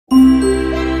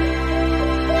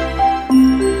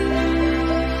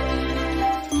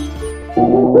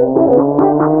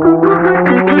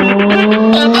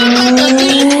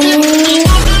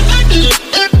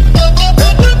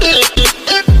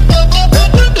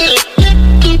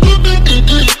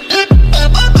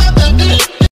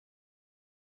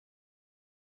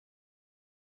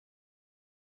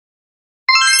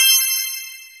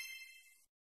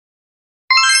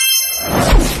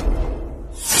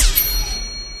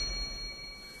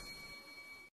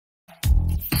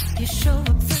You show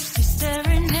up thirsty,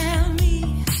 staring at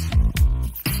me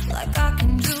like I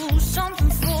can do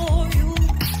something for you.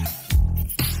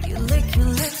 You lick your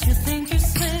lips, you think you're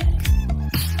slick.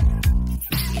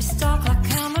 You stalk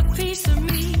like I'm a piece of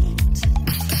meat.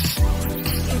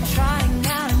 You're trying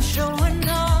out and showing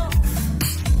off,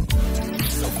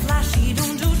 so flashy,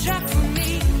 don't do jack for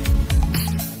me.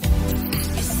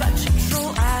 You're such a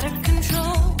troll, out of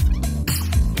control.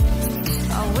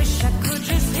 I wish I could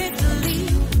just hit delete.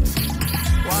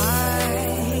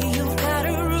 Why you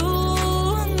gotta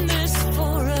ruin this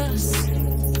for us?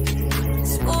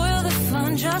 Spoil the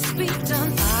fun, just be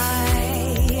done. I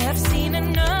have seen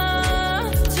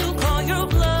enough to call your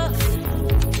bluff.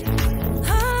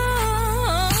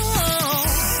 Oh,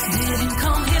 didn't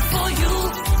come here for you.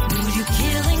 Do you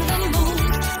killing the mood?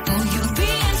 Oh, you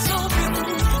being so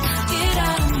rude. Get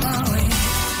out of my way.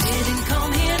 Didn't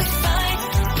come here to fight.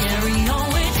 Carry on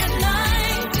with your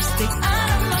night. Just stay out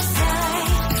of my sight.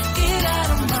 Get out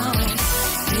of my way.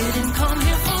 Didn't come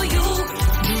here for you.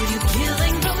 Do you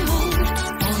killing the mood?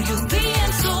 Oh, you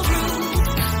being so rude.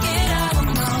 Get out of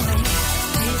my way.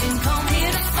 Didn't come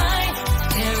here to fight.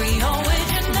 Carry on with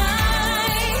your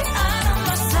night. Out of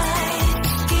my sight.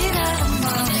 Get out of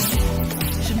my way.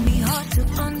 Should be hard to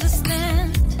understand.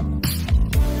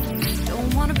 Don't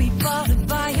wanna be bothered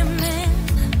by a man.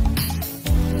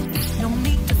 No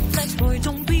need to flex, boy,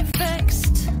 don't be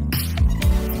vexed.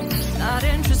 Not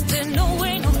interested, no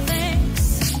way, no thanks.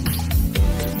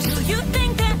 Do you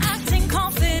think that acting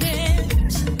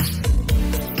confident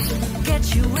get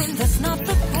you in? That's not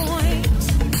the point.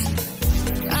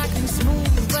 Acting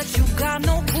smooth, but you got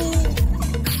no cool.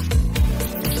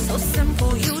 So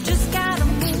simple, you just gotta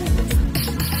move.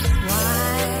 Why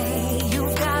you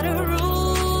gotta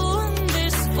ruin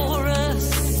this for us?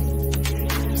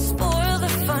 Spoil the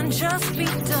fun, just be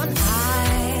done.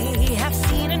 I have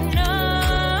seen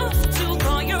enough to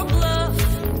call your bluff.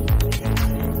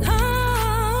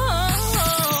 Oh,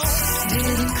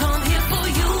 didn't come here for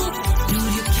you. Do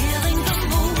you killing the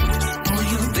mood? Oh,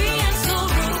 you being so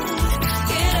rude.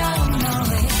 Get out of my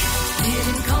way.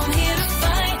 Didn't come here to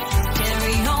fight.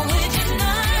 Carry on with your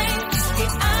night. Just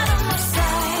get out of my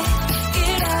sight.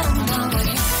 Get out of my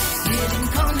way. Didn't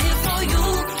come here for you.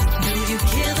 Do you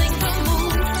killing the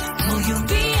mood? Oh, you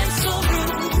being so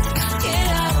rude. Get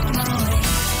out of my way.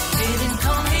 Didn't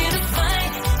come here to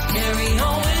fight. Carry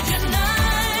on with your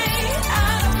night.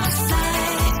 Out of my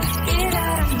sight. Get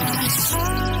out of my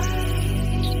sight.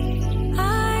 I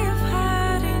have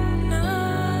had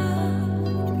enough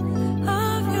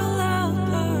of your loud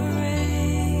parade.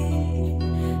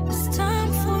 It's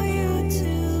time for you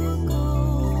to go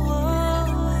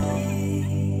away.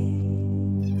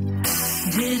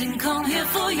 Didn't come here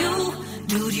for you.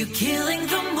 Dude, you killing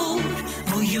the mood.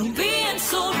 Oh, you being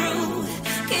so rude.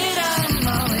 Get out of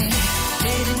my way.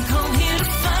 Didn't come here to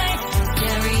fight.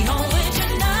 Carry on with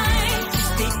your night. Just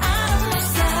stay out of my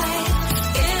sight.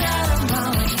 Get out of my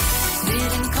way.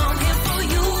 Didn't come here for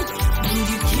you. Dude,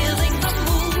 you killing the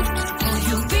mood. Oh,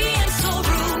 you being so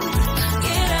rude.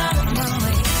 Get out of my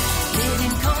way.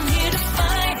 Didn't come here to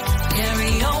fight.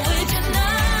 Carry on with your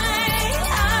night.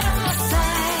 Out of my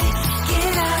sight.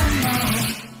 Get out of my way.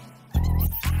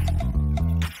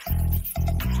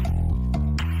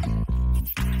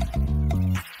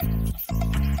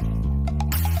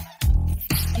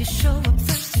 You show up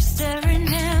thirsty, staring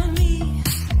at me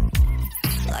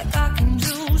like I can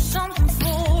do something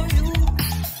for you.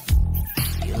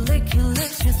 You lick your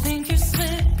lips, you think you're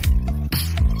slick.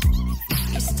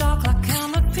 You stalk like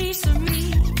I'm a piece of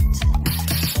meat.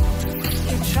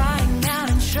 You're trying out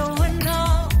and showing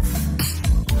off,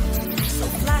 so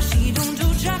flashy, don't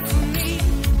do jack for me.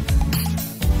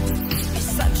 You're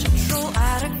such a troll,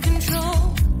 out of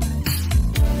control.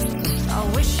 I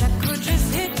wish I could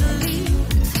just hit delete.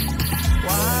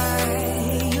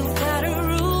 Why you gotta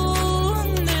ruin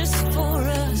this for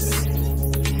us?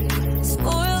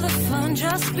 Spoil the fun,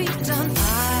 just be done. I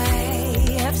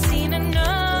have seen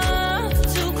enough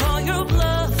to call your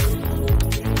bluff.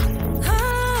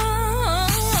 Oh,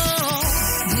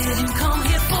 didn't come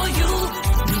here for you.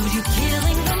 Do you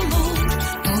killing the mood?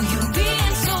 Oh, you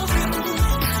being so rude.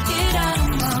 Get out of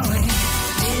my way.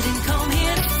 Didn't come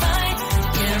here to fight.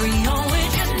 Carry on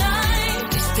with your night.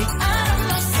 Just stay out of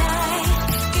my sight.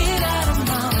 Get out of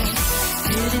my way.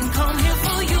 Didn't come here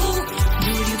for you.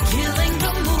 Do you killing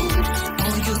the mood?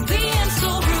 Oh, you being so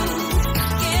rude.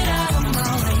 Get out of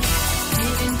my way.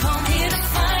 Didn't come here to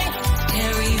fight.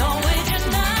 Carry on with your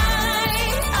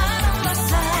night. Out of my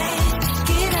sight.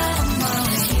 Get out of my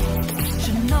way.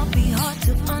 Should not be hard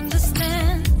to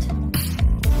understand.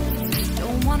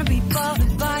 Don't wanna be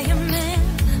bothered by a man.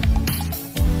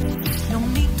 No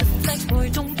need to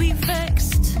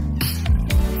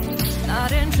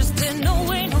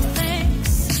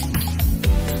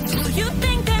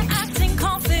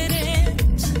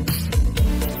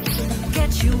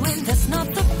you in, that's not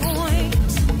the point.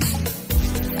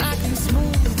 I can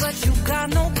smooth, but you got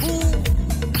no cool.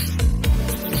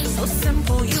 So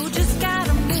simple, you just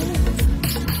gotta move.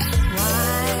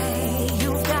 Why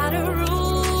you gotta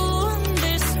ruin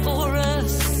this for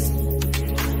us?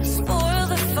 Spoil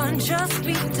the fun, just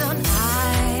be done.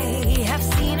 I have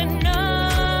seen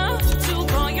enough to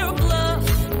call your bluff.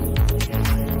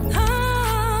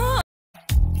 Oh,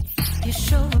 you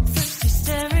show up thirsty,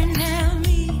 staring at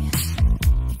me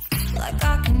like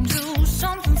I can do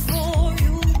something for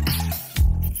you.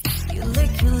 You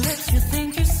lick your lips, you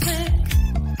think you're slick.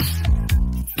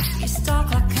 You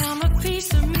stalk like I'm a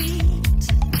piece of meat.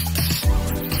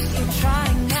 You're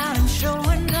trying out and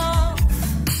showing off.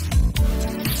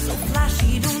 So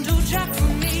flashy, don't do jack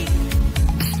for me.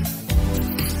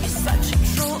 You're such a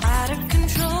troll, out of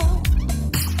control.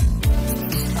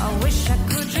 I wish I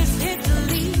could just hit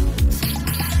delete.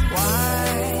 Why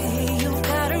you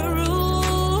gotta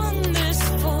ruin this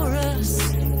for us?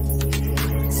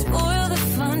 Spoil the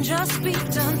fun, just be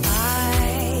done. I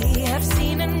have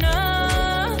seen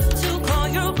enough to call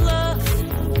your bluff.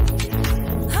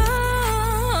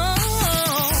 Oh,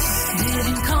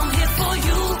 didn't come here for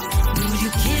you. Knew you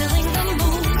killing the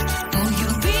mood. Oh, you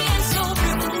being so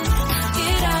rude.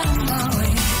 Get out of my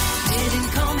way. Didn't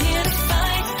come here to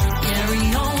fight. Carry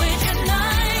on with your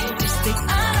night. Just stay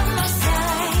out of my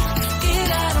sight. Get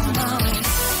out of my way.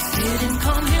 Didn't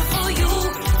come here for you.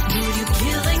 Knew you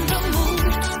killing the mood.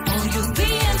 Oh, you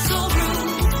being so rude.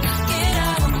 Get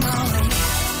out of my way.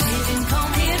 Didn't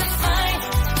come here to fight.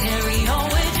 Carry on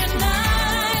with your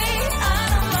night.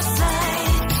 Out of my sight.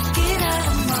 Get out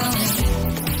of my way.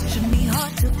 Should be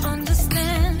hard to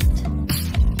understand.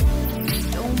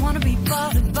 Don't wanna be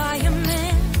bothered by a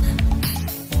man.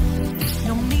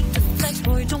 No need to flex,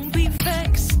 boy, don't be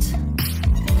vexed.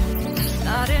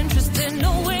 Not interested,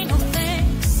 no way, no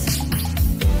thanks.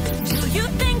 Do you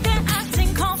think that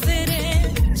acting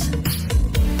confident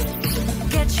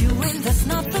get you in? That's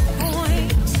not the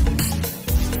point.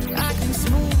 I can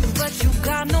smooth, but you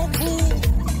got no cool.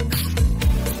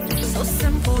 So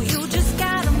simple, you just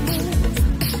gotta move.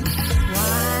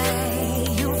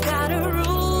 Why you gotta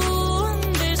ruin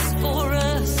this for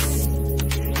us?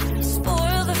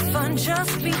 Spoil the fun,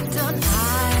 just be done. I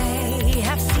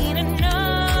have seen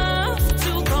enough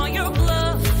to call your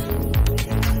bluff.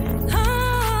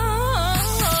 Oh,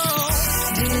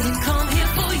 didn't come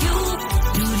here for you.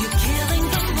 Knew you killing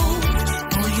the mood.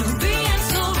 Oh, you being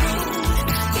so rude.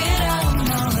 Get out of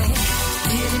my way.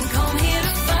 Didn't come here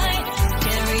to fight.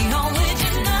 Carry on with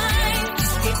your night.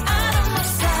 Just get out of my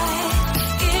sight.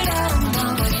 Get out of my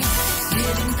way.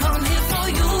 Didn't come here for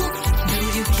you. Knew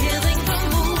you killing the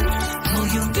mood. Oh,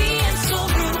 you being so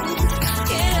rude.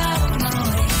 Get out of my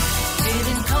way.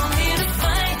 Didn't come here to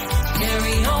fight.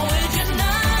 Carry on with your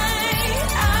night.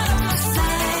 Out of my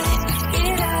sight.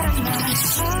 Get out of my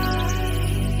sight.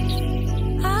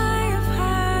 I have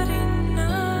had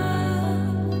enough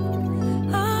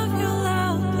of your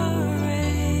loud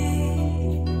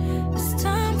parade. It's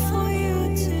time for you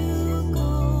to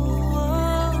go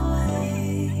away.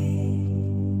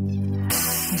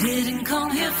 Didn't come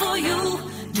here for you.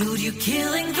 Dude, you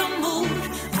killing the mood.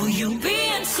 Oh, you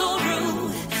being so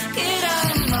rude. Get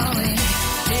out of my way.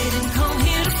 Didn't come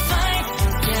here to fight.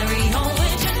 Carry on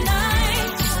with your night.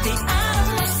 Just stay out of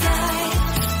my sight.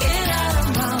 Get out of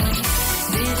my way.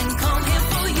 Didn't come here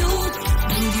for you.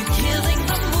 Dude, you killing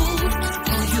the mood.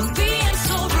 Oh, you being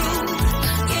so rude.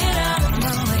 Get out of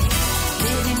my way.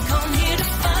 Didn't come here to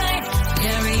fight.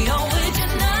 Carry on with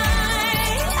your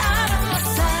night. Out of my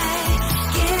sight.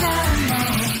 Get out of my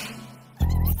way.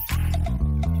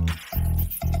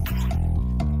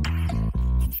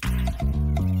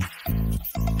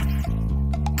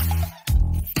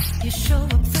 You show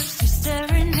up thirsty,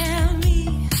 staring at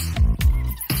me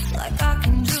like I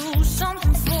can do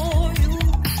something for you.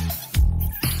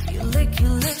 You lick your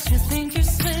lips, you think you're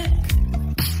slick.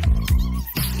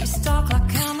 You stalk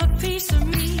like I'm a piece of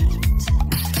meat.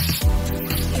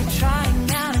 You're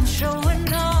trying out and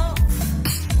showing off.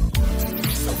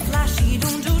 So flashy,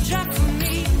 don't do jack for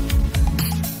me.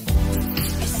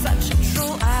 You're such a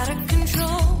troll, out of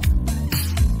control.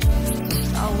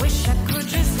 I wish I could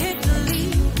just hit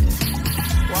delete.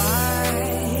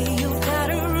 Why you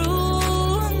gotta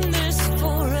ruin this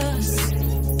for us?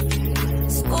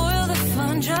 Spoil the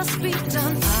fun, just be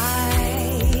done.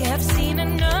 I have seen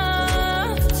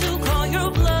enough to call your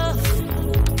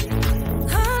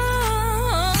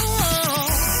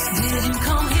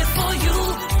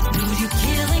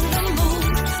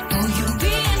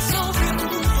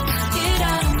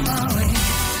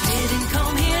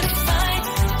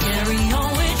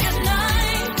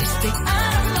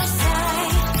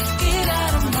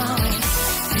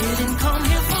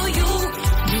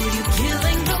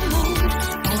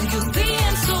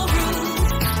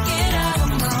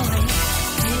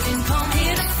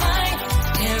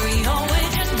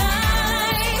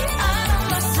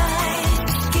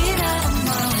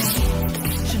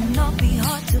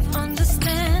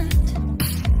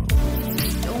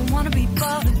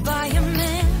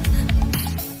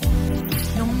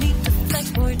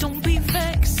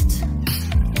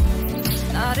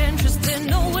not interested,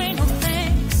 no way, no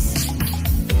thanks.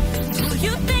 Do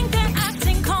you think that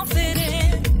acting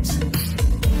confident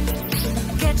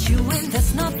get you in?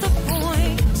 That's not the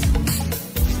point.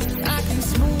 I can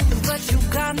smooth, but you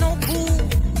got no cool.